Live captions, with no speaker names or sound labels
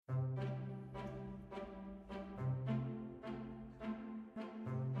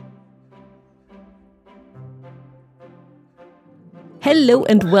Hello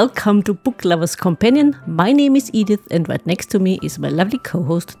and welcome to Book Lovers Companion. My name is Edith and right next to me is my lovely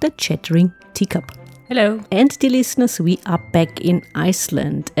co-host, the chattering teacup. Hello. And dear listeners, we are back in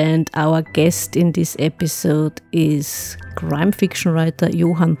Iceland and our guest in this episode is crime fiction writer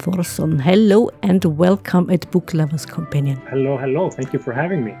Jóhann Þórsson. Hello and welcome at Book Lovers Companion. Hello. Thank you for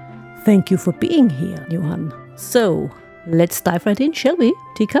having me. Thank you for being here, Jóhann. So, let's dive right in, shall we,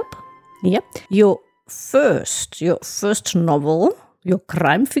 teacup? Yep. Your first novel, your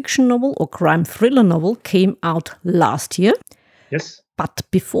crime fiction novel or crime thriller novel came out last year. Yes. But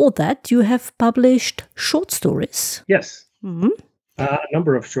before that, you have published short stories. Yes. Mm-hmm. A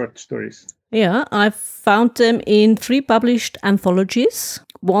number of short stories. Yeah, I found them in 3 published anthologies.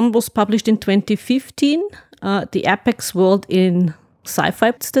 One was published in 2015, The Apex World in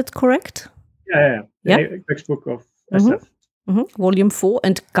Sci-Fi. Is that correct? Yeah. The Apex book of SF. Mm-hmm. Volume 4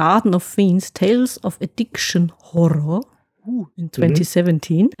 and Garden of Fiends, Tales of Addiction Horror in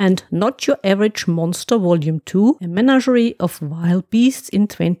 2017. And Not Your Average Monster, Volume 2, A Menagerie of Wild Beasts in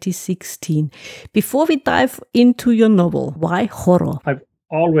 2016. Before we dive into your novel, why horror? I've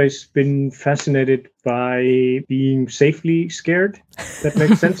always been fascinated by being safely scared. That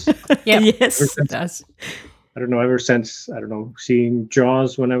makes sense? Yeah. Yes, it does. Ever since, seeing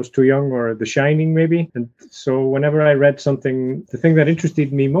Jaws when I was too young or The Shining maybe. And so whenever I read something, the thing that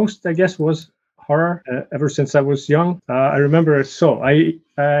interested me most, I guess, was horror ever since I was young. I remember,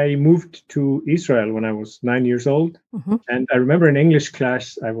 I moved to Israel when I was 9 years old. Mm-hmm. And I remember in English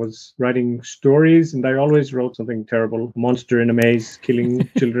class, I was writing stories and I always wrote something terrible, monster in a maze, killing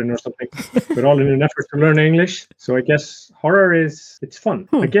children or something, but all in an effort to learn English. So I guess horror it's fun.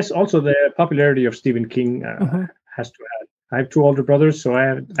 I guess also the popularity of Stephen King has to add. I have 2 older brothers, so I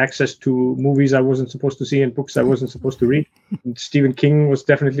had access to movies I wasn't supposed to see and books I wasn't supposed to read. And Stephen King was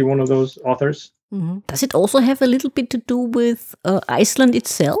definitely one of those authors. Mm-hmm. Does it also have a little bit to do with Iceland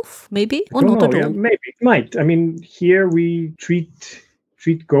itself, maybe? Or not at all? Yeah, maybe it might. I mean, here we treat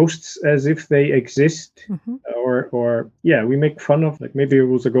ghosts as if they exist, we make fun of, like, maybe it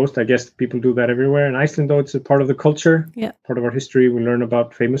was a ghost. I guess people do that everywhere. In Iceland, though, it's a part of the culture, part of our history. We learn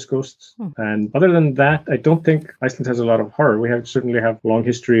about famous ghosts. And other than that, I don't think Iceland has a lot of horror. We certainly have a long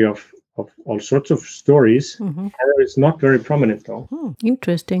history of all sorts of stories. Horror is not very prominent, though.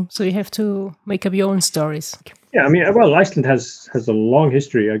 Interesting. So you have to make up your own stories. Yeah, I mean, well, Iceland has a long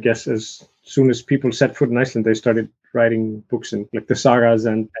history, I guess. As soon as people set foot in Iceland, they started writing books and like the sagas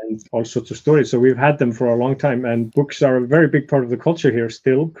and all sorts of stories. So we've had them for a long time, and books are a very big part of the culture here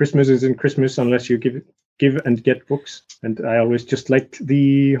still. Christmas isn't Christmas unless you give and get books. And I always just liked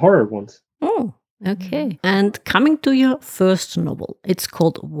the horror ones. Oh, okay. And coming to your first novel, it's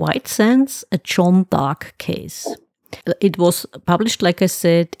called White Sands, a John Dark Case. It was published, like I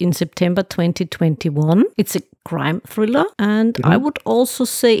said, in September 2021. It's a crime thriller, and I would also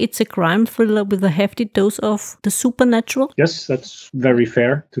say it's a crime thriller with a hefty dose of the supernatural. Yes, that's very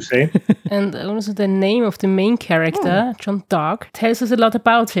fair to say. And also the name of the main character, John Dark, tells us a lot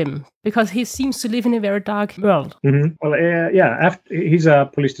about him, because he seems to live in a very dark world. Well, he's a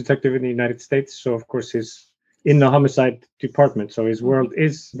police detective in the United States, so of course he's in the homicide department, so his world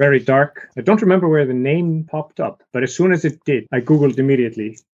is very dark. I don't remember where the name popped up, but as soon as it did, I Googled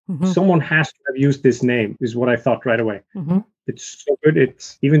immediately. Someone has to have used this name, is what I thought right away. It's so good.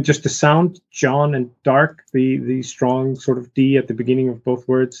 It's even just the sound, John and Dark, the strong sort of D at the beginning of both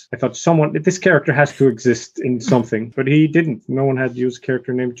words. I thought this character has to exist in something, but he didn't. No one had used a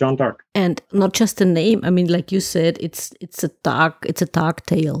character named John Dark. And not just the name. I mean, like you said, it's a dark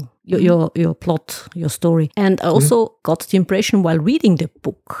tale. Your plot, your story. And I also got the impression while reading the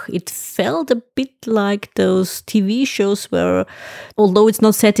book, it felt a bit like those TV shows where, although it's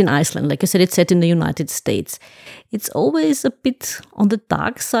not set in Iceland, like I said, it's set in the United States, it's always a bit on the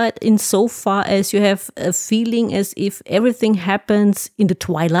dark side insofar as you have a feeling as if everything happens in the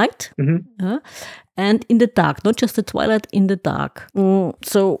twilight. And in the dark, not just the twilight, in the dark.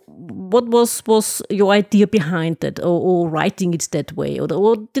 So what was your idea behind that, or writing it that way?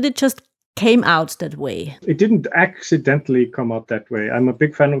 Or did it just came out that way? It didn't accidentally come out that way. I'm a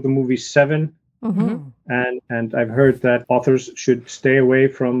big fan of the movie Seven. And I've heard that authors should stay away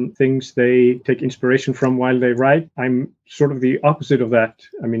from things they take inspiration from while they write. I'm sort of the opposite of that.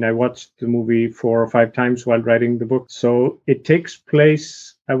 I mean, I watched the movie 4 or 5 times while writing the book. So it takes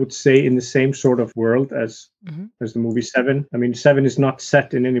place I would say, in the same sort of world as the movie Seven. I mean, Seven is not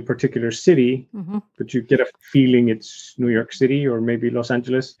set in any particular city, but you get a feeling it's New York City or maybe Los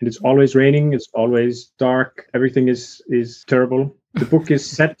Angeles, and it's always raining, it's always dark, everything is terrible. The book is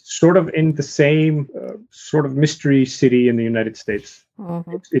set sort of in the same sort of mystery city in the United States.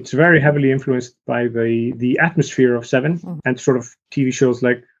 It's very heavily influenced by the atmosphere of Seven and sort of TV shows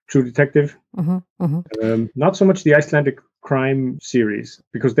like True Detective. Not so much the Icelandic crime series,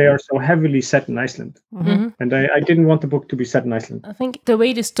 because they are so heavily set in Iceland. And I didn't want the book to be set in Iceland. I think the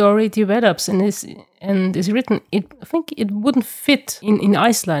way the story develops and is written, I think it wouldn't fit in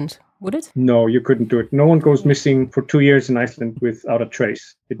Iceland. Would it? No, you couldn't do it. No one goes missing for 2 years in Iceland without a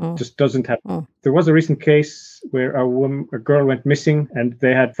trace. It just doesn't happen. There was a recent case where a girl went missing, and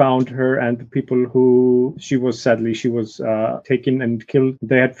they had found her, and the people who she was taken and killed,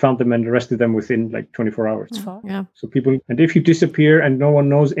 they had found them and arrested them within like 24 hours. Yeah. So people, and if you disappear and no one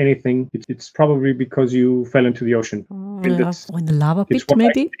knows anything, it's probably because you fell into the ocean. Or in the lava pit,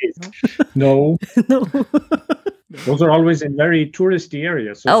 maybe? No. No. Those are always in very touristy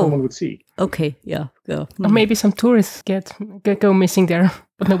areas, so someone would see. Okay, yeah. Or maybe some tourists go missing there,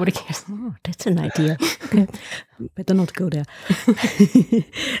 but nobody cares. Oh, that's an idea. Okay. Better not go there.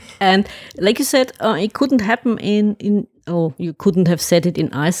 And like you said, it couldn't happen you couldn't have said it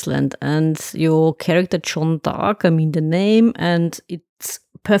in Iceland. And your character, John Dark, I mean, the name, and it's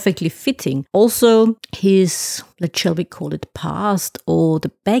perfectly fitting. Also, his, shall we call it past, or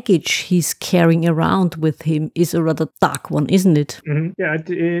the baggage he's carrying around with him is a rather dark one, isn't it? Yeah,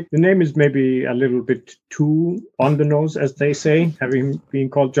 the name is maybe a little bit too on the nose, as they say, having been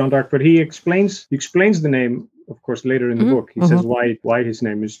called John Dark, but he explains the name, of course, later in the book. He says why his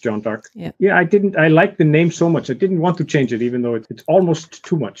name is John Dark. Yeah, I like the name so much. I didn't want to change it, even though it's almost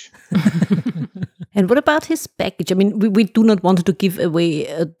too much. And what about his baggage? I mean, we do not want to give away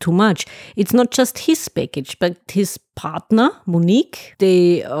too much. It's not just his baggage, but his partner, Monique,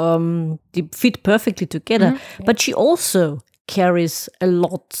 they fit perfectly together. But she also carries a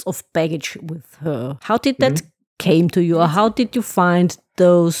lot of baggage with her. How did that came to you, or how did you find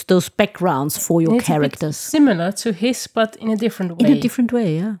those backgrounds for your characters? Similar to his, but in a different way. In a different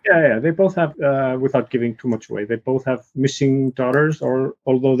way, yeah. Yeah. They both have, without giving too much away, they both have missing daughters, or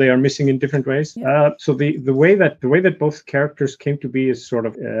although they are missing in different ways. Yeah. So the way that both characters came to be is sort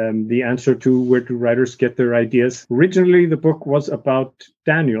of the answer to where do writers get their ideas. Originally, the book was about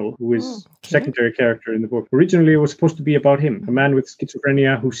Daniel, who is secondary character in the book. Originally, it was supposed to be about him, a man with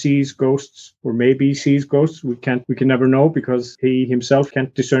schizophrenia who sees ghosts, or maybe sees ghosts. We can never know, because he himself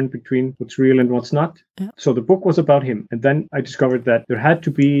can't discern between what's real and what's not. Yeah. So the book was about him, and then I discovered that there had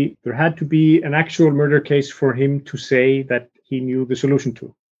to be an actual murder case for him to say that he knew the solution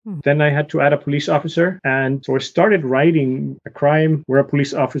to. Then I had to add a police officer, and so I started writing a crime where a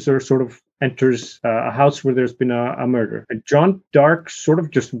police officer sort of enters a house where there's been a murder. And John Dark sort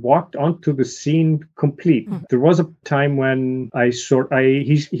of just walked onto the scene complete. There was a time when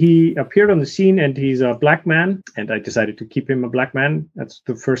he appeared on the scene, and he's a black man, and I decided to keep him a black man. That's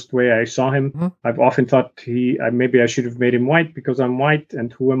the first way I saw him. I've often thought maybe I should have made him white because I'm white,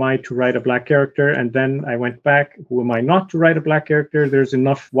 and who am I to write a black character? And then I went back, who am I not to write a black character? There's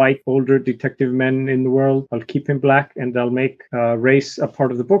enough white older detective men in the world. I'll keep him black, and I'll make race a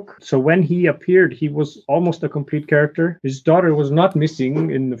part of the book. So when he appeared, he was almost a complete character. His daughter was not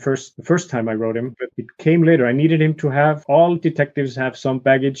missing in the first time I wrote him, but it came later. I needed him to have, all detectives have some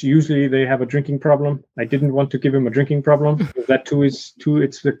baggage. Usually they have a drinking problem. I didn't want to give him a drinking problem. That too it's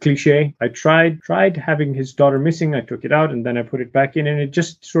the cliche. I tried having his daughter missing. I took it out, and then I put it back in, and it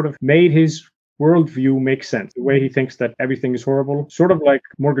just sort of made his worldview makes sense. The way he thinks that everything is horrible, sort of like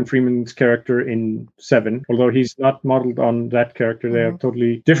Morgan Freeman's character in Seven, although he's not modeled on that character. They are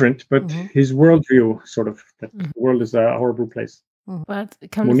totally different, but his worldview sort of, that the world is a horrible place. But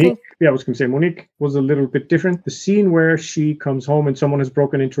Monique, I was going to say Monique was a little bit different. The scene where she comes home and someone has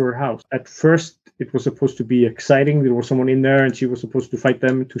broken into her house. At first, it was supposed to be exciting. There was someone in there, and she was supposed to fight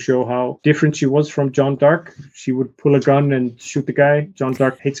them to show how different she was from John Dark. She would pull a gun and shoot the guy. John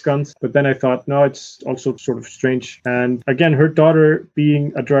Dark hates guns. But then I thought, no, it's also sort of strange. And again, her daughter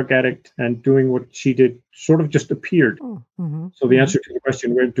being a drug addict and doing what she did sort of just appeared. So the answer to the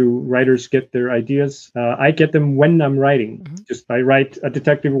question, where do writers get their ideas? I get them when I'm writing. Just I write, a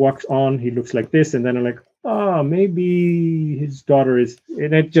detective walks on, he looks like this, and then I'm like, maybe his daughter is,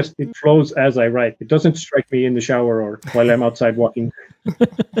 and it flows as I write. It doesn't strike me in the shower or while I'm outside walking.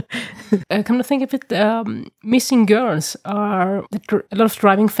 Come to think of it, missing girls are a lot of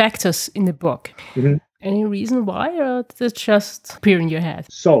driving factors in the book. Any reason why, or did it just appear in your head?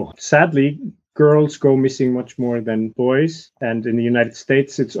 So sadly, girls go missing much more than boys. And in the United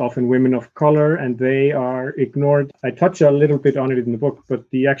States, it's often women of color, and they are ignored. I touch a little bit on it in the book, but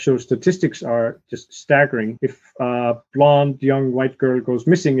the actual statistics are just staggering. If a blonde young white girl goes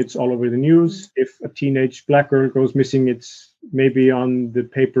missing, it's all over the news. If a teenage black girl goes missing, it's maybe on the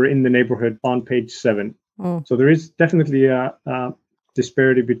paper in the neighborhood on page 7. So there is definitely a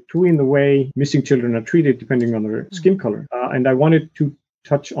disparity between the way missing children are treated depending on their skin color. And I wanted to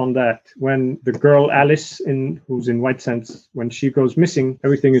touch on that. When the girl Alice, who's in White Sands, when she goes missing,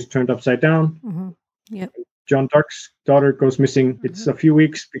 everything is turned upside down. John Dark's daughter goes missing. It's a few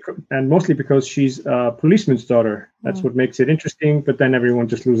weeks, and mostly because she's a policeman's daughter. That's what makes it interesting, but then everyone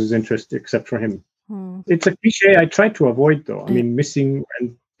just loses interest except for him. It's a cliche I try to avoid, though. I mean, missing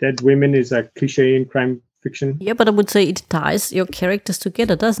and dead women is a cliche in crime fiction. Yeah, but I would say it ties your characters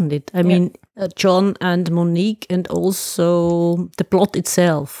together, doesn't it? I mean, John and Monique, and also the plot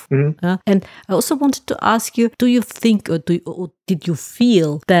itself. And I also wanted to ask you, do you think, or did you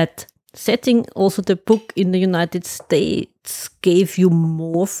feel that setting also the book in the United States gave you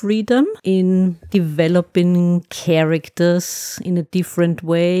more freedom in developing characters in a different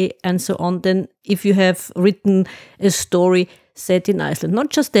way and so on than if you have written a story set in Iceland? Not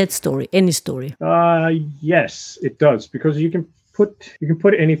just that story, any story. Yes, it does, because you can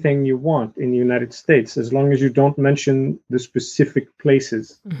put anything you want in the United States as long as you don't mention the specific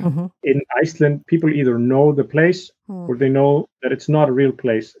places. In Iceland, people either know the place or they know that it's not a real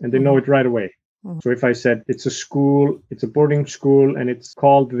place, and they know it right away. So if I said it's a school, it's a boarding school, and it's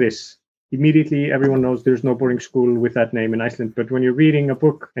called this, immediately everyone knows there's no boarding school with that name in Iceland. But when you're reading a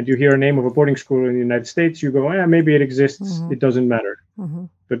book and you hear a name of a boarding school in the United States, you go, yeah, maybe it exists. It doesn't matter.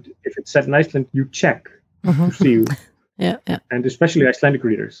 But if it's set in Iceland, you check to see. And especially Icelandic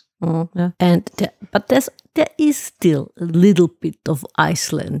readers. And but there is still a little bit of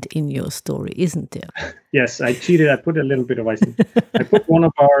Iceland in your story, isn't there? Yes, I cheated. I put a little bit of Iceland. I put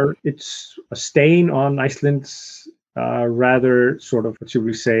it's a stain on Iceland's rather sort of, what should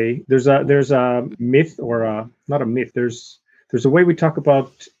we say? There's a myth, or not a myth. There's a way we talk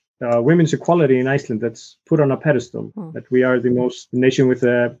about women's equality in Iceland that's put on a pedestal. That we are the nation with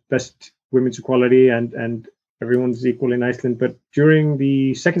the best women's equality, and everyone's equal in Iceland. But during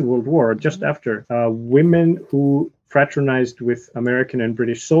the Second World War, just after, women who fraternized with American and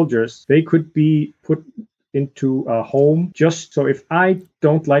British soldiers, they could be put into a home. Just so if I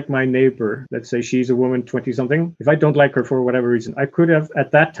don't like my neighbor, let's say she's a woman 20-something, if I don't like her for whatever reason, I could have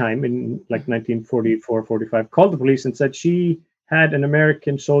at that time in like 1944-45 called the police and said she had an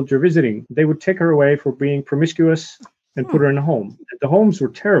American soldier visiting. They would take her away for being promiscuous and put her in a home. The homes were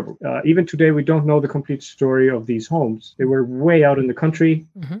terrible. Even today, we don't know the complete story of these homes. They were way out in the country.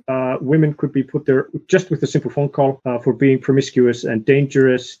 Women could be put there just with a simple phone call for being promiscuous and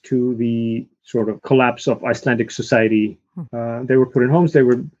dangerous to the sort of collapse of Icelandic society. They were put in homes. They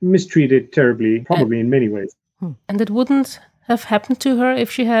were mistreated terribly, probably in many ways. And it wouldn't have happened to her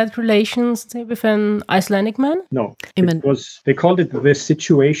if she had relations with an Icelandic man? No. They called it the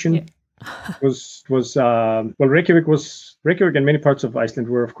situation. Reykjavik and many parts of Iceland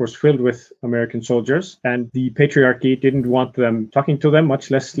were, of course, filled with American soldiers, and the patriarchy didn't want them talking to them,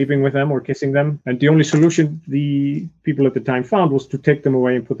 much less sleeping with them or kissing them. And the only solution the people at the time found was to take them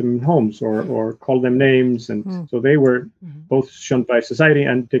away and put them in homes or call them names. And so they were both shunned by society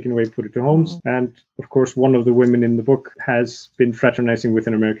and taken away, put into homes. And of course, one of the women in the book has been fraternizing with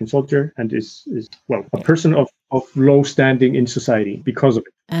an American soldier and is a person of low standing in society because of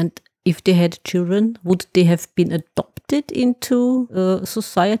it. And if they had children, would they have been adopted into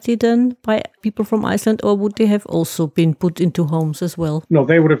society then by people from Iceland, or would they have also been put into homes as well? No,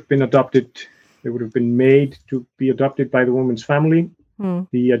 they would have been adopted. They would have been made to be adopted by the woman's family.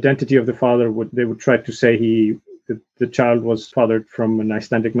 The identity of the father they would try to say the child was fathered from an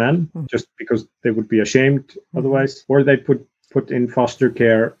Icelandic man, just because they would be ashamed otherwise, or they'd put in foster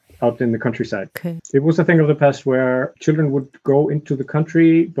care out in the countryside. Okay. It was a thing of the past where children would go into the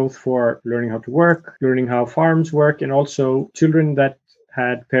country, both for learning how to work, learning how farms work, and also children that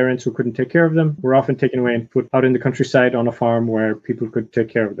had parents who couldn't take care of them were often taken away and put out in the countryside on a farm where people could take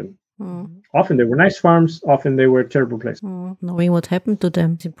care of them. Often they were nice farms, often they were terrible places. Knowing what happened to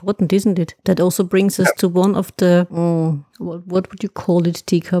them is important, isn't it? That also brings us to one of the, what would you call it,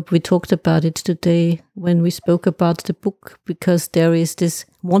 Teacup? We talked about it today when we spoke about the book, because there is this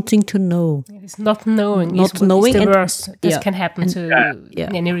wanting to know. It's not knowing. Not knowing. The worst. This can happen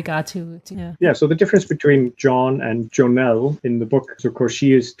in any regard to. Yeah, so the difference between John and Jonelle in the book is, of course,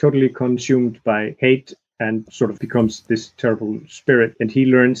 she is totally consumed by hate and sort of becomes this terrible spirit. And he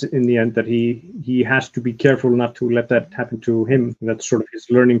learns in the end that he has to be careful not to let that happen to him. That's sort of his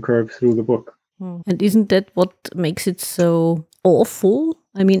learning curve through the book. And isn't that what makes it so awful?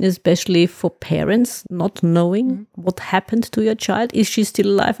 I mean, especially for parents not knowing what happened to your child. Is she still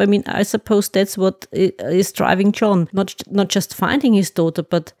alive? I mean, I suppose that's what is driving John. Not just finding his daughter,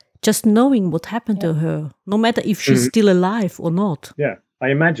 but just knowing what happened to her, no matter if she's still alive or not. Yeah, I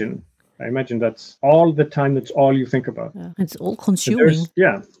imagine that's all the time. That's all you think about. Yeah. It's all consuming.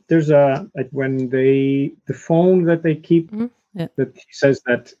 There's when the phone that they keep that he says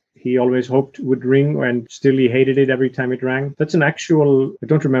that he always hoped would ring and still he hated it every time it rang. That's an actual, I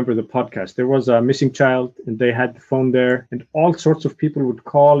don't remember the podcast. There was a missing child and they had the phone there and all sorts of people would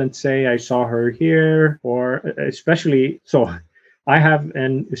call and say, I saw her here, or especially, so I have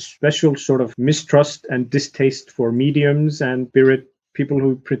a special sort of mistrust and distaste for mediums and spirit people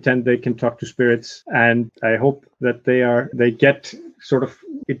who pretend they can talk to spirits. And I hope that they get sort of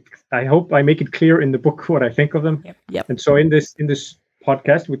it. I hope I make it clear in the book what I think of them. Yep. And so in this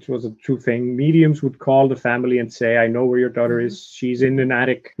podcast, which was a true thing, mediums would call the family and say, I know where your daughter is. She's in an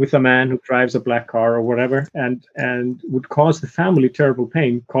attic with a man who drives a black car or whatever, and would cause the family terrible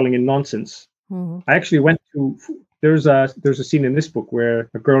pain, calling in nonsense. I actually went to, there's a scene in this book where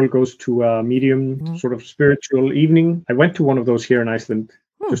a girl goes to a medium sort of spiritual evening. I went to one of those here in Iceland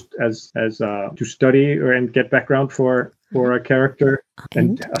just as to study and get background for a character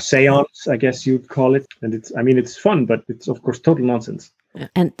and a seance, I guess you'd call it. And it's fun, but it's of course total nonsense.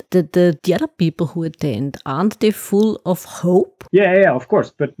 And the other people who attend, aren't they full of hope? Yeah, of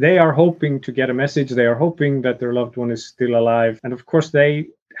course. But they are hoping to get a message. They are hoping that their loved one is still alive. And of course, they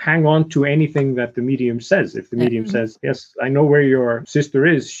hang on to anything that the medium says. If the medium says, yes, I know where your sister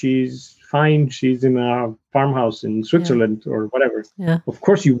is. She's fine. She's in a farmhouse in Switzerland or whatever. Yeah. Of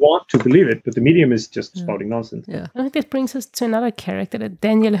course, you want to believe it, but the medium is just spouting nonsense. Yeah. I think this brings us to another character,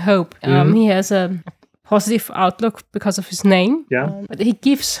 Daniel Hope. He has a positive outlook because of his name. Yeah. But he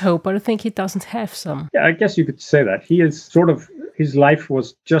gives hope, but I think he doesn't have some. Yeah, I guess you could say that. He is sort of, his life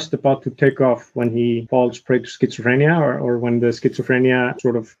was just about to take off when he falls prey to schizophrenia or when the schizophrenia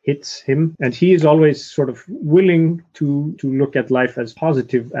sort of hits him. And he is always sort of willing to look at life as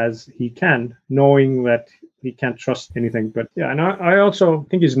positive as he can, knowing that he can't trust anything. But yeah, and I also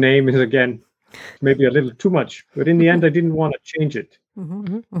think his name is, again, maybe a little too much. But in the end, I didn't want to change it.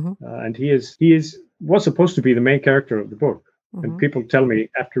 And he was supposed to be the main character of the book. And people tell me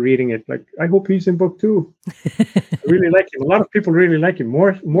after reading it, like, I hope he's in book 2. I really like him. A lot of people really like him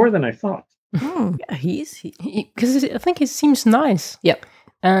more than I thought. Yeah, he's because I think he seems nice. Yep.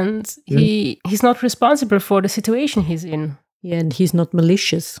 And he's not responsible for the situation he's in. Yeah, and he's not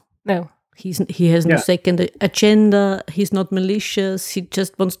malicious. No. He has no second agenda. He's not malicious. He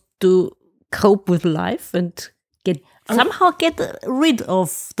just wants to cope with life and somehow get rid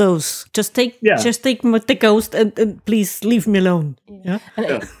of those. Just take the ghost and please leave me alone. Yeah.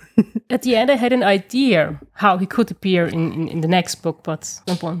 And at the end, I had an idea how he could appear in the next book, but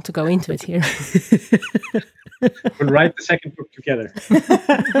don't want to go into it here. We'll write the second book together.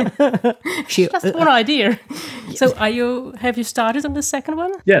 Just one idea. So have you started on the second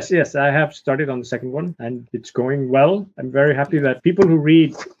one? Yes, I have started on the second one and it's going well. I'm very happy that people who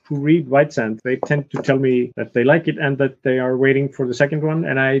read White Sand, they tend to tell me that they like it and that they are waiting for the second one.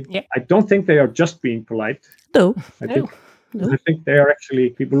 And I don't think they are just being polite. No. I think they are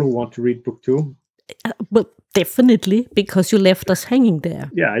actually people who want to read book 2. Well, definitely, because you left us hanging there.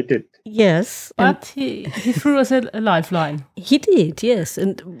 Yeah, I did. Yes. But he threw us a lifeline. He did, yes.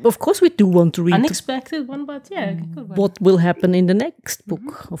 And of course we do want to read. Unexpected one, but yeah, good one. What will happen in the next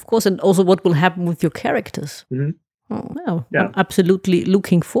book, of course, and also what will happen with your characters. Oh, well, yeah. I'm absolutely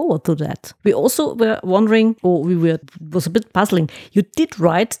looking forward to that. We also were wondering, it was a bit puzzling. You did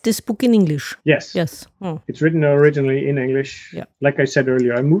write this book in English. Yes. Oh. It's written originally in English. Yeah. Like I said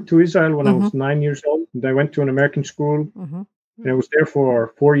earlier, I moved to Israel when I was 9 years old. And I went to an American school. And I was there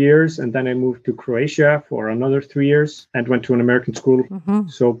for 4 years. And then I moved to Croatia for another 3 years and went to an American school.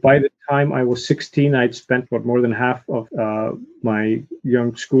 So by the time I was 16, I'd spent more than half of my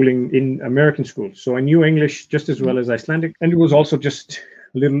young schooling in American school. So I knew English just as well as Icelandic. And it was also just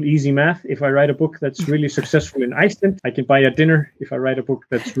a little easy math. If I write a book that's really successful in Iceland, I can buy a dinner. If I write a book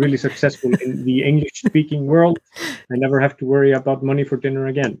that's really successful in the English-speaking world, I never have to worry about money for dinner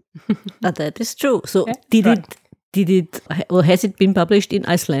again. That is true. So has it been published in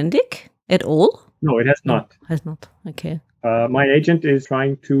Icelandic at all? No, it has not. Has not. Okay. My agent is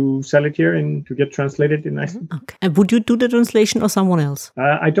trying to sell it here and to get translated in Iceland. Okay. And would you do the translation or someone else?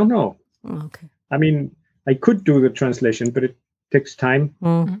 I don't know. Okay. I mean, I could do the translation, but it takes time.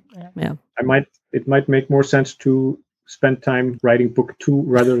 Yeah. It might make more sense to spend time writing book 2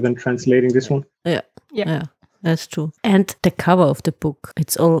 rather than translating this one. Yeah. That's true. And the cover of the book,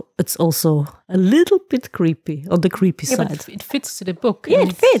 it's also a little bit creepy, on the creepy side. But it fits to the book. Yeah,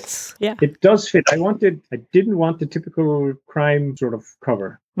 it fits. Yeah. It does fit. I didn't want the typical crime sort of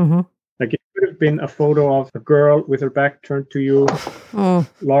cover. Mm-hmm. Like it could have been a photo of a girl with her back turned to you,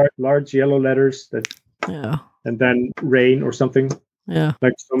 large yellow letters and then rain or something. Yeah.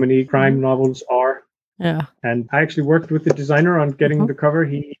 Like so many crime novels are. Yeah. And I actually worked with the designer on getting the cover.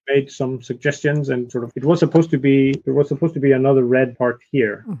 He made some suggestions and there was supposed to be another red part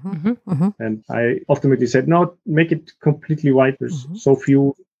here. And I ultimately said, no, make it completely white. There's so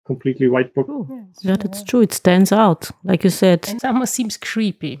few completely white books. Yeah, that's true. It stands out, like you said. And it almost seems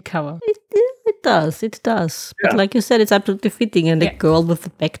creepy cover. It does. Yeah. But like you said, it's absolutely fitting. And the girl with the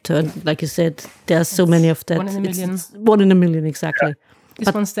back turned, like you said, there's so many of that. 1 in a million. It's 1 in a million, exactly. Yeah.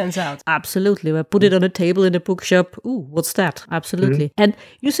 This one stands out. Absolutely. I put it on a table in a bookshop. Ooh, what's that? Absolutely. And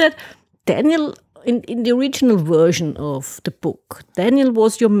you said, Daniel, in the original version of the book, Daniel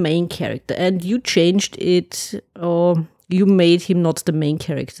was your main character and you changed it, or you made him not the main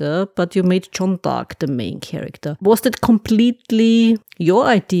character, but you made John Dark the main character. Was that completely your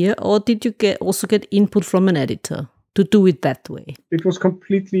idea, or did you also get input from an editor to do it that way? It was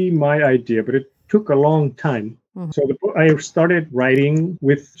completely my idea, but it took a long time. So I started writing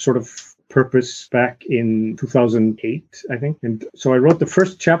with sort of purpose back in 2008, I think. And so I wrote the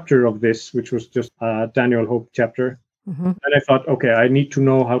first chapter of this, which was just a Daniel Hope chapter. And I thought, okay, I need to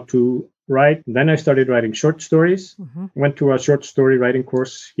know how to write. And then I started writing short stories. Went to a short story writing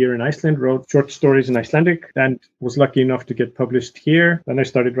course here in Iceland, wrote short stories in Icelandic, and was lucky enough to get published here. Then I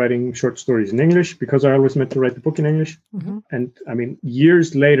started writing short stories in English because I always meant to write the book in English. And I mean,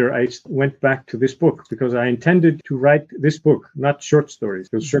 years later, I went back to this book because I intended to write this book, not short stories.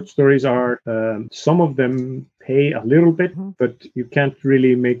 Because short stories are, some of them pay a little bit, but you can't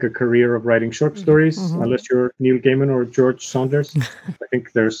really make a career of writing short stories unless you're Neil Gaiman or George Saunders. I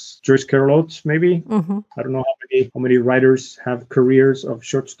think there's Joyce Carol Oates, maybe. I don't know how many writers have careers of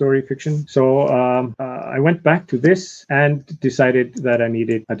short story fiction. So I went back to this and decided that I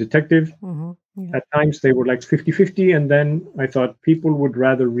needed a detective. At times they were like 50-50, and then I thought people would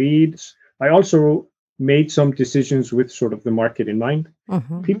rather read. I also made some decisions with sort of the market in mind.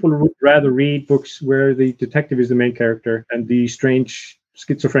 People would rather read books where the detective is the main character and the strange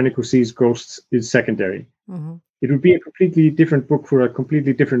schizophrenic who sees ghosts is secondary. It would be a completely different book for a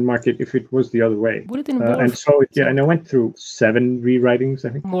completely different market if it was the other way. Would it involve... and I went through 7 rewritings, I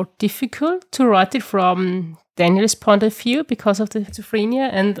think. More difficult to write it from Daniel's point of view because of the schizophrenia,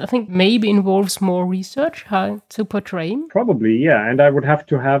 and I think maybe involves more research how to portray him. Probably, yeah. And I would have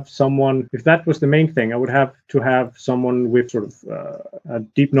to have someone, if that was the main thing, I would have to have someone with sort of a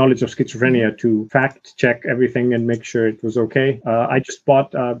deep knowledge of schizophrenia to fact check everything and make sure it was okay. I just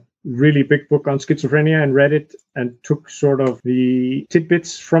bought a really big book on schizophrenia and read it and took sort of the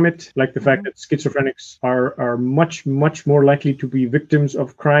tidbits from it, like the fact that schizophrenics are much, much more likely to be victims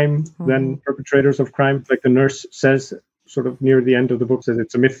of crime than perpetrators of crime. Like the nurse says, sort of near the end of the book, says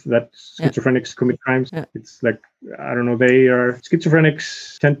it's a myth that schizophrenics commit crimes. It's like, I don't know,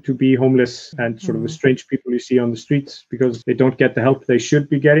 schizophrenics tend to be homeless and sort of the strange people you see on the streets because they don't get the help they should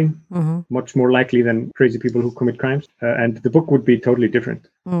be getting, much more likely than crazy people who commit crimes. And the book would be totally different.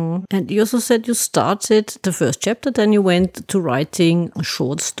 And you also said you started the first chapter, then you went to writing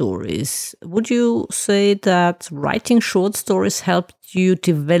short stories. Would you say that writing short stories helped you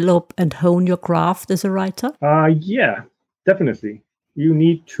develop and hone your craft as a writer? Yeah, definitely. You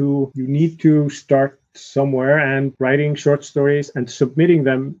need to start somewhere, and writing short stories and submitting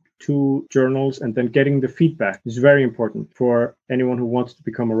them to journals and then getting the feedback is very important for anyone who wants to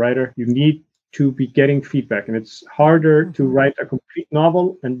become a writer. You need to be getting feedback, and it's harder to write a complete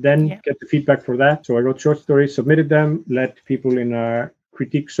novel and then get the feedback for that. So I wrote short stories, submitted them, let people in our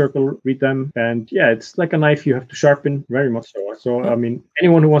critique circle read them, and it's like a knife you have to sharpen, very much so. I mean,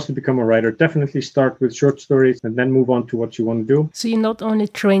 anyone who wants to become a writer, definitely start with short stories and then move on to what you want to do. So you not only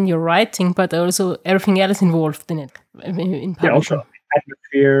train your writing, but also everything else involved in it, in publishing. Also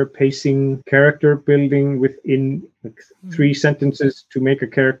atmosphere, pacing, character building within 3 sentences to make a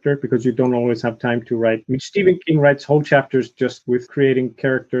character, because you don't always have time to write. I mean, Stephen King writes whole chapters just with creating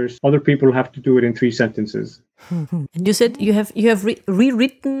characters. Other people have to do it in 3 sentences. And you said you have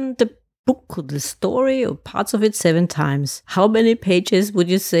rewritten the book, the story, or parts of it 7 times. How many pages would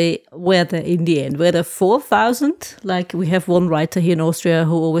you say were there in the end? Were there 4,000? Like we have one writer here in Austria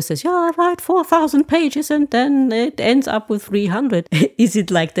who always says, I write 4,000 pages and then it ends up with 300. Is it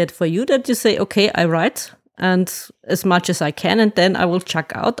like that for you, that you say, okay, I write and as much as I can and then I will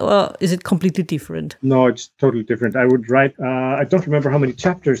check out, or is it completely different? No, it's totally different. I would write, I don't remember how many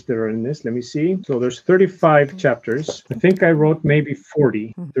chapters there are in this. Let me see. So there's 35 chapters. I think I wrote maybe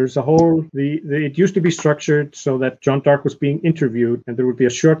 40. There's a whole, it used to be structured so that Jeanne d'Arc was being interviewed and there would be a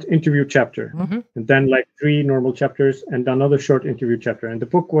short interview chapter and then like 3 normal chapters and another short interview chapter. And the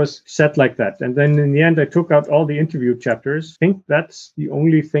book was set like that. And then in the end, I took out all the interview chapters. I think that's the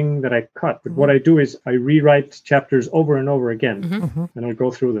only thing that I cut. But what I do is I rewrite chapters over and over again and I'll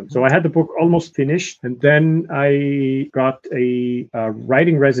go through them. So I had the book almost finished and then I got a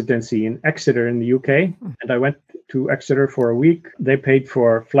writing residency in Exeter in the UK and I went to Exeter for a week. They paid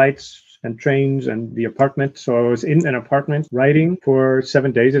for flights and trains and the apartment. So I was in an apartment writing for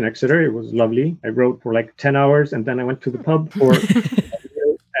 7 days in Exeter. It was lovely. I wrote for like 10 hours and then I went to the pub for a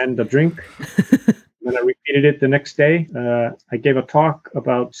meal and a drink. When I repeated it the next day, I gave a talk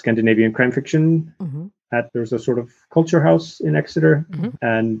about Scandinavian crime fiction. There's a sort of culture house in Exeter,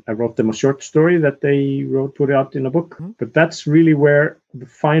 and I wrote them a short story that they put out in a book. But that's really where the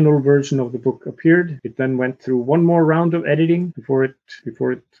final version of the book appeared. It then went through one more round of editing before it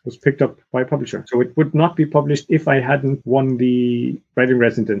was picked up by a publisher. So it would not be published if I hadn't won the writing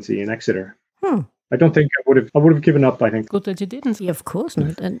residency in Exeter. I don't think I would have given up, I think. Good that you didn't. Yeah, of course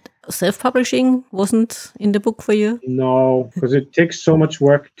not. And self-publishing wasn't in the book for you? No, because it takes so much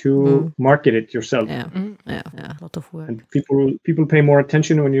work to market it yourself. Yeah, a lot of work. And people pay more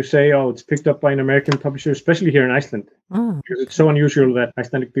attention when you say, oh, it's picked up by an American publisher, especially here in Iceland. Because it's so unusual that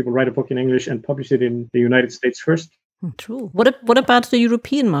Icelandic people write a book in English and publish it in the United States first. True. What about the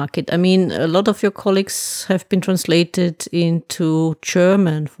European market? I mean, a lot of your colleagues have been translated into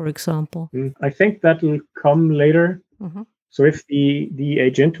German, for example. I think that will come later. So if the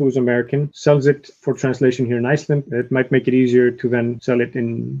agent, who is American, sells it for translation here in Iceland, it might make it easier to then sell it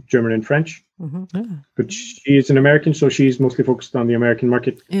in German and French. But she is an American, so she's mostly focused on the American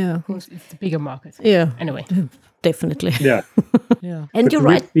market. Yeah, of course. It's the bigger market. Yeah. Anyway. Definitely. Yeah. Yeah. And you're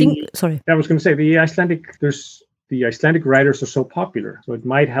right. Sorry. I was going to say, the Icelandic writers are so popular, so it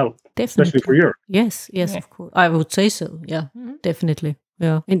might help, definitely. Especially for Europe. Yes, of course. I would say so. Yeah, definitely.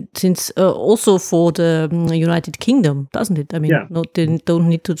 Yeah, and since also for the United Kingdom, doesn't it? I mean, they don't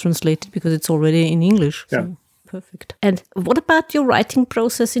need to translate it because it's already in English. So. Yeah. Perfect. And what about your writing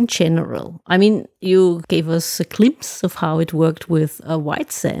process in general? I mean, you gave us a glimpse of how it worked with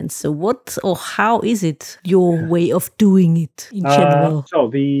White Sands. So how is it your way of doing it in general? So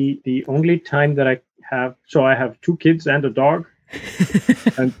the only time that I have 2 kids and a dog,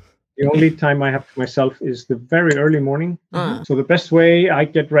 and the only time I have to myself is the very early morning. So the best way I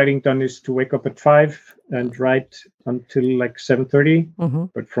get writing done is to wake up at 5 and write until like 7:30.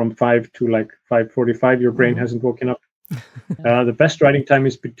 But from 5 to like 5:45, your brain hasn't woken up. The best writing time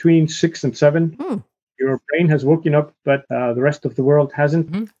is between 6 and 7. Your brain has woken up, but the rest of the world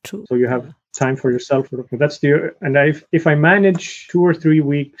hasn't. True. So you have time for yourself. If I manage 2 or 3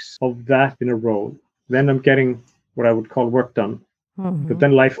 weeks of that in a row, then I'm getting what I would call work done. But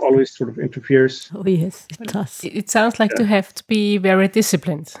then life always sort of interferes. Oh yes, it does. It sounds like to have to be very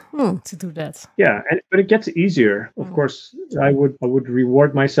disciplined to do that. Yeah, but it gets easier. Of course, I would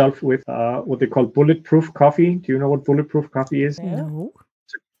reward myself with what they call bulletproof coffee. Do you know what bulletproof coffee is? No.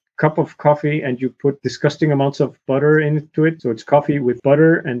 It's a cup of coffee and you put disgusting amounts of butter into it. So it's coffee with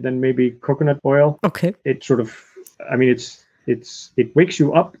butter and then maybe coconut oil. Okay. It sort of, I mean, it wakes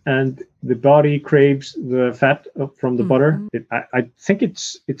you up and the body craves the fat from the butter. I think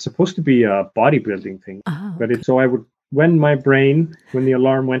it's supposed to be a bodybuilding thing, but so I would, when the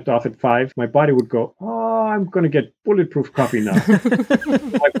alarm went off at 5, my body would go, oh, I'm going to get bulletproof coffee now.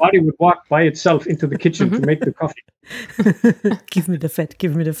 My body would walk by itself into the kitchen to make the coffee. Give me the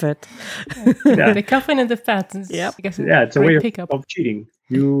fat. Yeah. The caffeine and the fat. It's a way of cheating.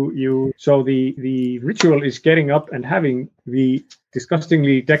 So the ritual is getting up and having the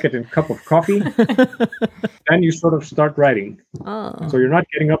disgustingly decadent cup of coffee. Then you sort of start writing. So you're not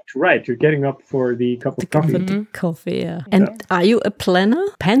getting up to write, you're getting up for the cup of coffee. The coffee, yeah. And are you a planner,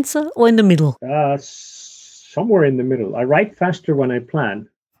 pantser, or in the middle? Somewhere in the middle. I write faster when I plan.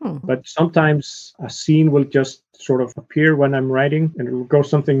 But sometimes a scene will just sort of appear when I'm writing and it will go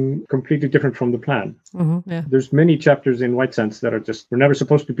something completely different from the plan. There's many chapters in White Sands that were never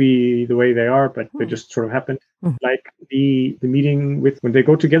supposed to be the way they are, but they just sort of happened. Like the meeting when they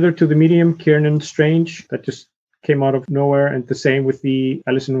go together to the medium, Kiernan Strange, that just came out of nowhere, and the same with the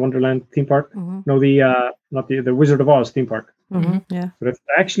Alice in Wonderland theme park. No, not the Wizard of Oz theme park. Yeah. But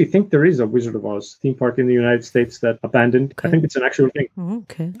I actually think there is a Wizard of Oz theme park in the United States that abandoned. Okay. I think it's an actual thing.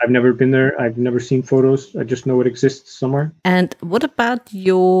 Okay. I've never been there. I've never seen photos. I just know it exists somewhere. And what about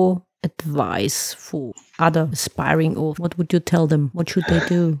your advice for other aspiring authors? What would you tell them? What should they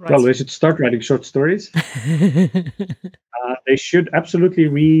do? Well, they should start writing short stories. They should absolutely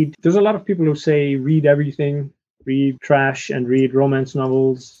read. There's a lot of people who say read everything, read trash and read romance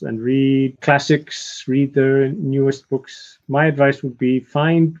novels and read classics, read the newest books. My advice would be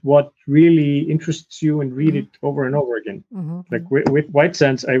find what really interests you and read it over and over again. Like with White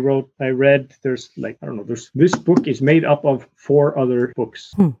Sands, I read, there's this book is made up of 4 other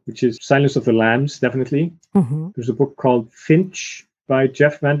books, which is Silence of the Lambs, definitely. There's a book called Finch by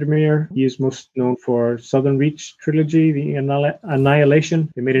Jeff Vandermeer. He is most known for Southern Reach trilogy, The Annihilation.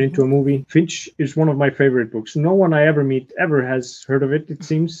 They made it into a movie. Finch is one of my favorite books. No one I ever meet ever has heard of it, it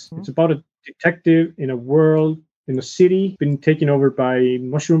seems. It's about a detective in a world, in a city, been taken over by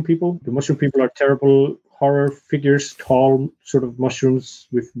mushroom people. The mushroom people are terrible horror figures, tall sort of mushrooms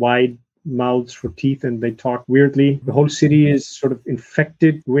with wide mouths for teeth, and they talk weirdly. The whole city is sort of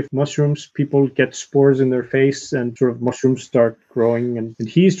infected with mushrooms. People get spores in their face and sort of mushrooms start growing, and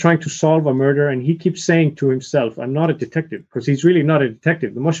he's trying to solve a murder, and he keeps saying to himself, I'm not a detective, because he's really not a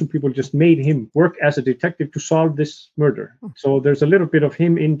detective. The mushroom people just made him work as a detective to solve this murder. So there's a little bit of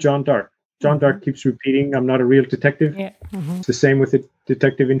him in John Dark. John Dark keeps repeating, I'm not a real detective. Yeah. It's the same with the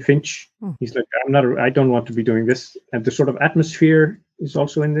detective in Finch. He's like, I don't want to be doing this. And the sort of atmosphere is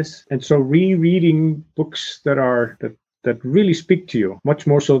also in this. And so rereading books that really speak to you, much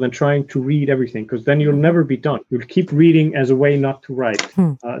more so than trying to read everything, because then you'll never be done. You'll keep reading as a way not to write.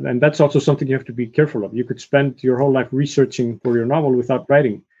 And that's also something you have to be careful of. You could spend your whole life researching for your novel without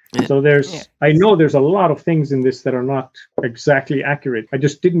writing. So I know there's a lot of things in this that are not exactly accurate. I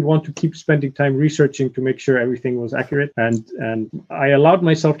just didn't want to keep spending time researching to make sure everything was accurate. And I allowed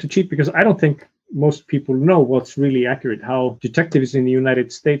myself to cheat because I don't think most people know what's really accurate, how detectives in the United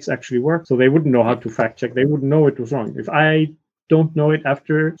States actually work. So they wouldn't know how to fact check. They wouldn't know it was wrong. If I don't know it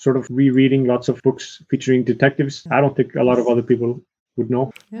after sort of rereading lots of books featuring detectives, I don't think a lot of other people would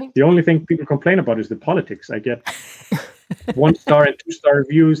know. The only thing people complain about is the politics. I get 1-star and 2-star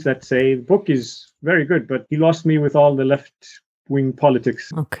reviews that say the book is very good, but he lost me with all the left-wing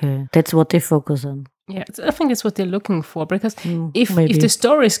politics. Okay, that's what they focus on. Yeah, I think it's what they're looking for, because if the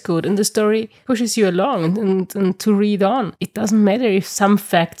story is good and the story pushes you along and to read on, it doesn't matter if some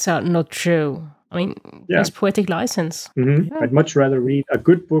facts are not true. I mean, there's poetic license. I'd much rather read a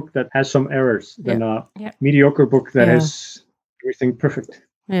good book that has some errors than a mediocre book that has everything perfect.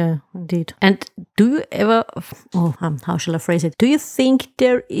 Yeah, indeed. And do you ever, how shall I phrase it? Do you think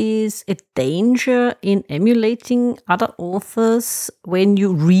there is a danger in emulating other authors when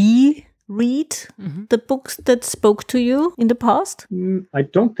you read the books that spoke to you in the past? I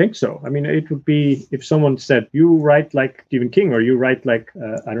don't think so. I mean, it would be if someone said, you write like Stephen King, or you write like,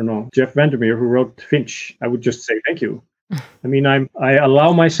 Jeff Vandermeer, who wrote Finch. I would just say, thank you. I mean, I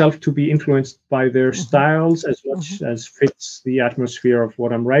allow myself to be influenced by their styles as much as fits the atmosphere of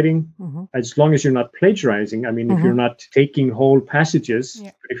what I'm writing, as long as you're not plagiarizing. I mean, if you're not taking whole passages,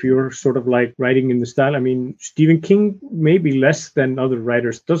 if you're sort of like writing in the style, I mean, Stephen King, maybe less than other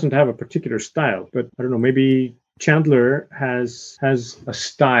writers, doesn't have a particular style, but I don't know, maybe Chandler has a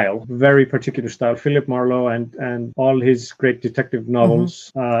style, very particular style. Philip Marlowe and all his great detective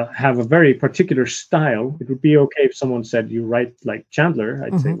novels have a very particular style. It would be okay if someone said, you write like Chandler.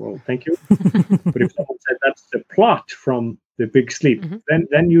 I'd say, well, thank you. But if someone said that's the plot from The Big Sleep,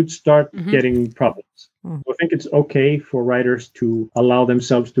 then you'd start getting problems. So I think it's okay for writers to allow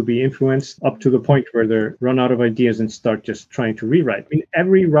themselves to be influenced up to the point where they run out of ideas and start just trying to rewrite. I mean,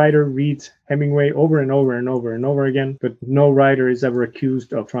 every writer reads Hemingway over and over and over and over again, but no writer is ever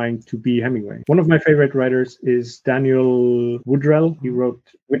accused of trying to be Hemingway. One of my favorite writers is Daniel Woodrell. He wrote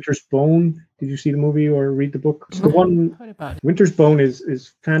Winter's Bone. Did you see the movie or read the book? It's the one. Winter's Bone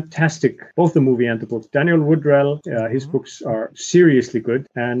is fantastic, both the movie and the book. Daniel Woodrell, his books are seriously good,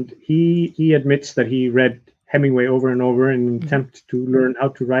 and he admits that he read Hemingway over and over in an attempt to learn how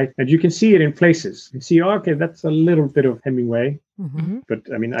to write. And you can see it in places. You see, okay, that's a little bit of Hemingway. But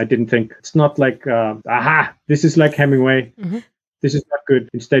I mean, I didn't think, it's not like, this is like Hemingway. This is not good.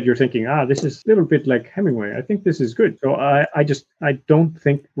 Instead, you're thinking, this is a little bit like Hemingway. I think this is good. So I don't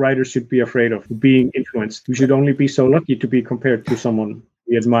think writers should be afraid of being influenced. We should only be so lucky to be compared to someone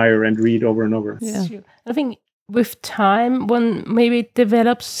we admire and read over and over. Yeah. I think with time, one maybe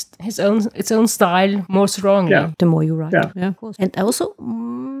develops its own style more strongly. Yeah. The more you write. Yeah, of course. And I also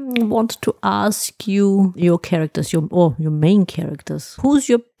want to ask you your characters, your main characters. Who's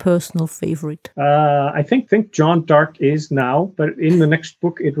your personal favorite? I think John Dark is now, but in the next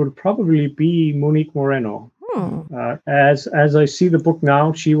book, it will probably be Monique Moreno. As I see the book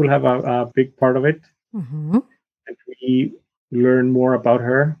now, she will have a big part of it. And we learn more about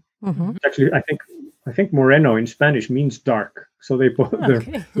her. Actually, I think Moreno in Spanish means dark. So they both their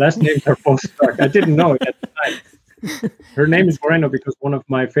last names are both dark. I didn't know it at the time. Her name is Moreno because one of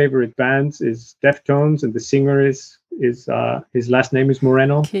my favorite bands is Deftones, and the singer is his last name is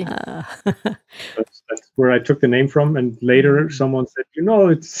Moreno. Okay. That's where I took the name from. And later, someone said,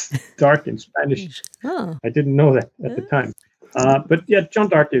 it's dark in Spanish. Oh. I didn't know that at the time. But yeah, John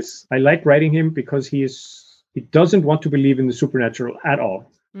Dark I like writing him because he doesn't want to believe in the supernatural at all.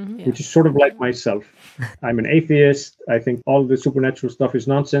 Which is sort of like myself. I'm an atheist. I think all the supernatural stuff is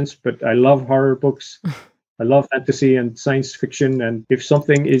nonsense, but I love horror books. I love fantasy and science fiction. And if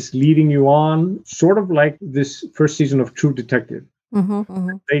something is leading you on, sort of like this first season of True Detective,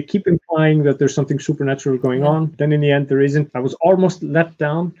 they keep implying that there's something supernatural going on. Then in the end, there isn't. I was almost let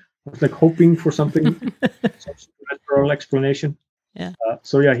down. I was like hoping for some supernatural explanation. Yeah.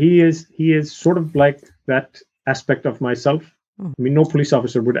 He is sort of like that aspect of myself. I mean, no police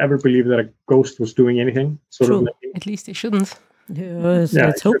officer would ever believe that a ghost was doing anything. At least they shouldn't. Yes,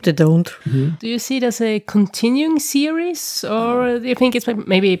 let's hope they don't. Do you see it as a continuing series, or do you think it's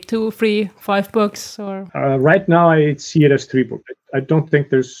maybe 2, 3, 5 books? Or right now, I see it as 3 books. I don't think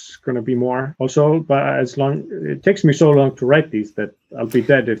there's going to be more. Also, but it takes me so long to write these that I'll be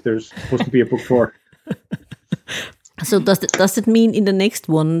dead if there's supposed to be a book 4. So does it mean in the next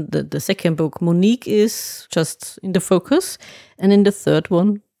one, the second book, Monique is just in the focus, and in the third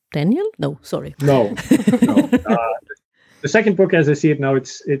one, Daniel? No, sorry. No. The second book, as I see it now,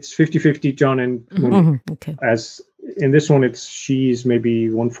 it's 50-50 John and Monique. Okay. As in this one, she's maybe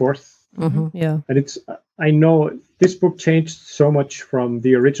 1/4. Yeah. And I know this book changed so much from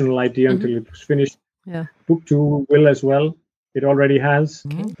the original idea until it was finished. Yeah. Book 2 will as well. It already has,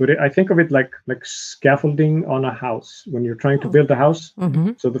 but I think of it like scaffolding on a house. When you're trying to build a house,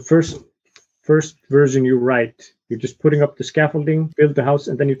 so the first version you write, you're just putting up the scaffolding, build the house,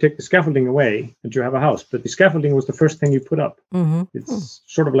 and then you take the scaffolding away, and you have a house. But the scaffolding was the first thing you put up. It's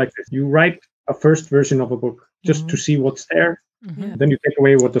sort of like this. You write a first version of a book just to see what's there. Then you take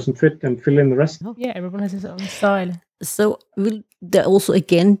away what doesn't fit and fill in the rest. Yeah, everyone has his own style. So will there also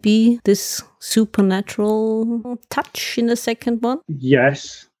again be this supernatural touch in the second one?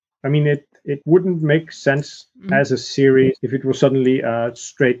 Yes. I mean, it wouldn't make sense as a series if it was suddenly a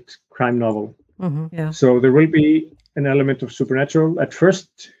straight crime novel. Yeah. So there will be an element of supernatural. At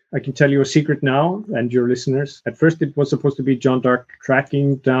first, I can tell you a secret now, and your listeners. At first, it was supposed to be John Dark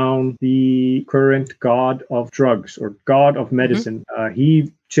tracking down the current god of drugs or god of medicine.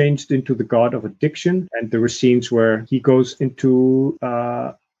 He changed into the god of addiction, and there were scenes where he goes into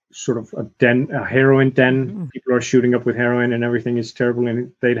sort of a heroin den. People are shooting up with heroin and everything is terrible, and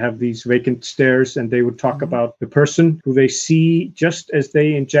they'd have these vacant stares, and they would talk about the person who they see just as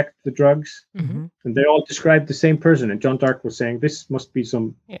they inject the drugs, and they all describe the same person. And John Dark was saying this must be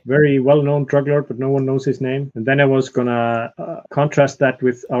some very well-known drug lord, but no one knows his name. And then I was gonna contrast that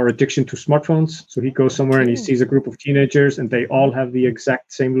with our addiction to smartphones. So he goes somewhere and he sees a group of teenagers, and they all have the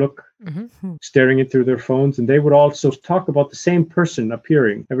exact same look, staring into their phones, and they would also talk about the same person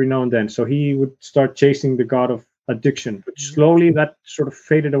appearing every now and then. So he would start chasing the god of addiction, but slowly that sort of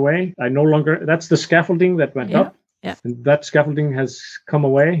faded away. That's the scaffolding that went up. Yeah. And that scaffolding has come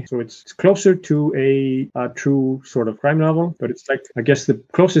away. So it's closer to a true sort of crime novel, but it's like, I guess the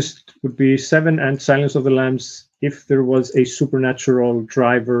closest would be Seven and Silence of the Lambs if there was a supernatural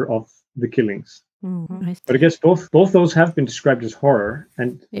driver of the killings. But I guess both those have been described as horror,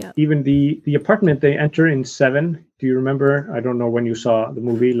 and even the apartment they enter in Seven. Do you remember? I don't know when you saw the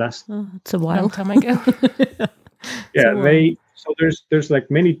movie last. It's a while time ago. So there's like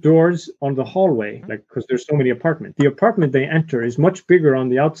many doors on the hallway, like because there's so many apartments. The apartment they enter is much bigger on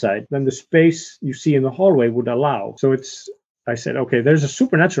the outside than the space you see in the hallway would allow. So I said, okay, there's a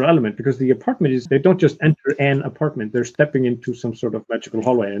supernatural element because the apartment they don't just enter an apartment, they're stepping into some sort of magical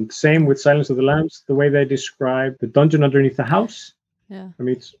hallway. And same with Silence of the Lambs, the way they describe the dungeon underneath the house. Yeah. I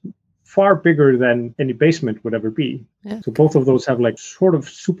mean, it's far bigger than any basement would ever be. Yeah. So both of those have like sort of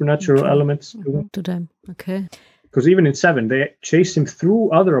supernatural elements to them. Okay. Because even in Seven, they chase him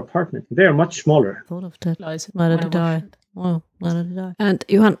through other apartments. They are much smaller. Thought of that. Why did he die? Well, why did he die? And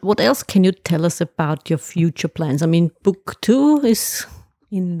Johan, what else can you tell us about your future plans? I mean, book 2 is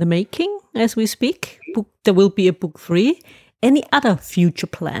in the making as we speak. There will be a book 3. Any other future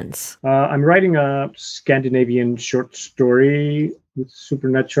plans? I'm writing a Scandinavian short story with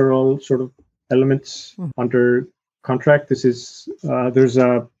supernatural sort of elements under contract. This is there's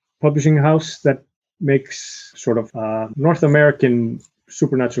a publishing house that makes sort of North American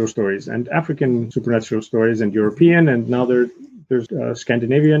supernatural stories and African supernatural stories and European, and now they're There's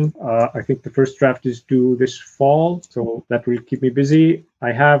Scandinavian. I think the first draft is due this fall, so that will keep me busy.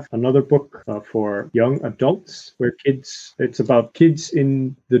 I have another book for young adults where it's about kids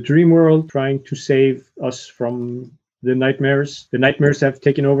in the dream world trying to save us from the nightmares. The nightmares have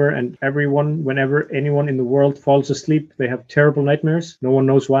taken over, and whenever anyone in the world falls asleep, they have terrible nightmares. No one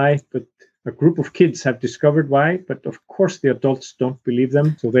knows why, but a group of kids have discovered why, but of course the adults don't believe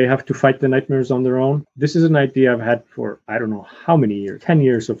them, so they have to fight the nightmares on their own. This is an idea I've had for I don't know how many years, 10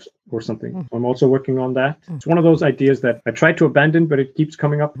 years or something. I'm also working on that. It's one of those ideas that I try to abandon, but it keeps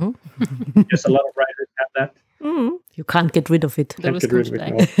coming up. Yes, a lot of writers have that. You can't get rid of it. Can't get rid of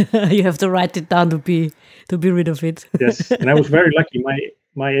it, no. You have to write it down to be rid of it. Yes, and I was very lucky.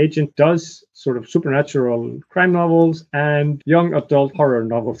 My agent does sort of supernatural crime novels and young adult horror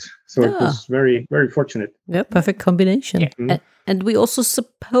novels. So it was very, very fortunate. Yeah, perfect combination. Yeah. And we also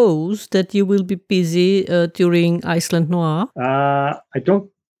suppose that you will be busy during Iceland Noir. I don't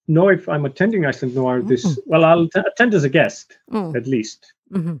know if I'm attending Iceland Noir this... Well, I'll attend as a guest, at least.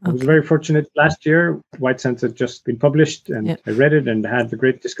 I was very fortunate last year. White Sands had just been published, and I read it and had a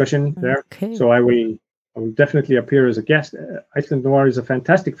great discussion there. So I will definitely appear as a guest. Iceland Noir is a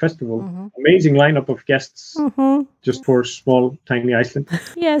fantastic festival. Amazing lineup of guests just for small, tiny Iceland.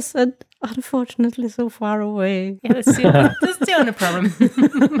 Yes, and unfortunately so far away. Yeah, that's the only problem.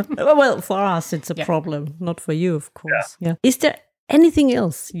 Well, for us it's a problem, not for you, of course. Yeah. Is there anything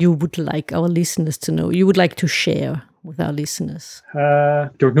else you would like our listeners to know, you would like to share with our listeners?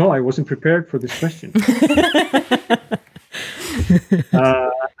 Don't know. I wasn't prepared for this question.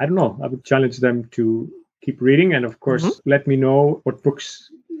 I don't know. I would challenge them to keep reading, and of course, let me know what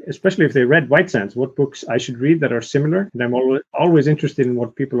books, especially if they read White Sands, what books I should read that are similar. And I'm always interested in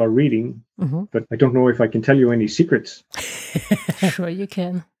what people are reading, but I don't know if I can tell you any secrets. Sure, you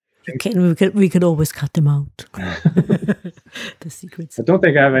can. We can always cut them out. The secrets. I don't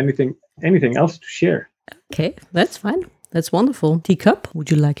think I have anything else to share. Okay, that's fine. That's wonderful. Teacup,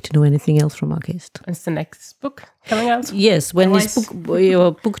 would you like to know anything else from our guest? When's the next book coming out? Yes, when is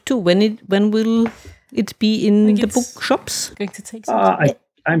your book 2? When will it be in the bookshops? Going to take some time.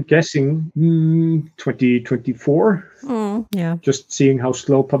 I'm guessing 2024. Yeah. Just seeing how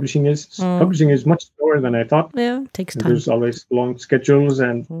slow publishing is. Publishing is much slower than I thought. Yeah, it takes time. There's always long schedules,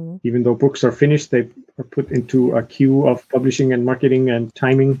 and even though books are finished, they are put into a queue of publishing and marketing and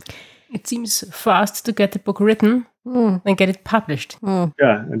timing. It seems fast to get the book written and get it published.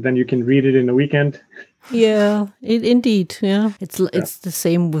 Yeah, and then you can read it in a weekend. Yeah, indeed. Yeah, it's the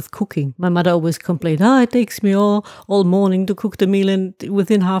same with cooking. My mother always complained, it takes me all morning to cook the meal, and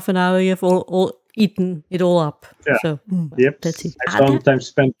within half an hour you have all eaten it all up. Yeah. So, that's it. I sometimes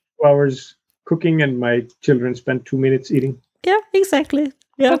spend 2 hours cooking, and my children spend 2 minutes eating. Yeah, exactly.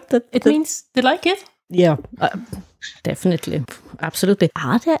 Yeah, it means they like it. Yeah, definitely. Absolutely.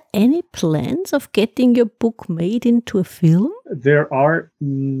 Are there any plans of getting your book made into a film? There are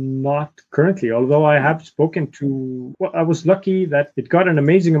not currently, although I have spoken to... Well, I was lucky that it got an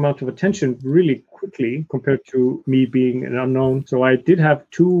amazing amount of attention really quickly compared to me being an unknown. So I did have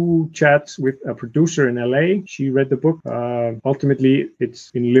 2 chats with a producer in LA. She read the book. Ultimately,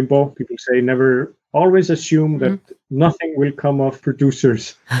 it's in limbo. People say always assume that nothing will come of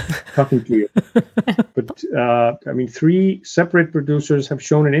producers talking to you. But 3 separate producers have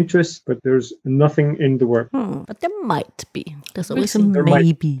shown an interest, but there's nothing in the work. But there might be. There's always a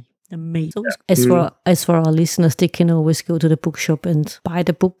maybe. So as for our listeners, they can always go to the bookshop and buy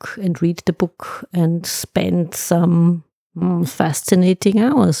the book and read the book and spend some fascinating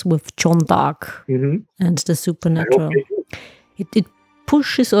hours with John Dark and the supernatural. It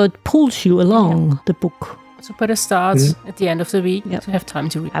pushes or it pulls you along the book. So put a start at the end of the week to have time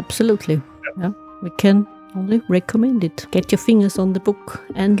to read. Absolutely. Yeah. We can only recommend it. Get your fingers on the book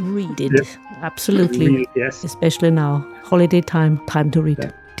and read it. Yes. Absolutely. Yes. Especially now, holiday time to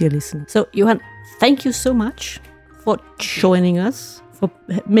read, dear listener. So, Johan, thank you so much for joining us, for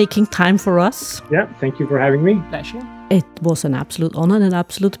making time for us. Yeah, thank you for having me. Pleasure. It was an absolute honor and an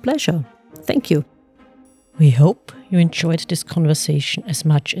absolute pleasure. Thank you. We hope you enjoyed this conversation as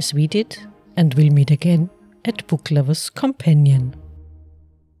much as we did, and we'll meet again at Book Lovers Companion.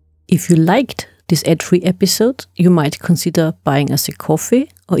 If you liked this ad-free episode, you might consider buying us a coffee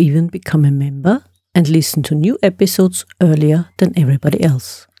or even become a member and listen to new episodes earlier than everybody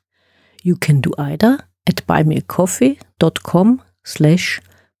else. You can do either at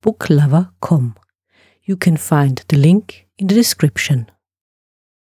buymeacoffee.com/booklover.com. You can find the link in the description.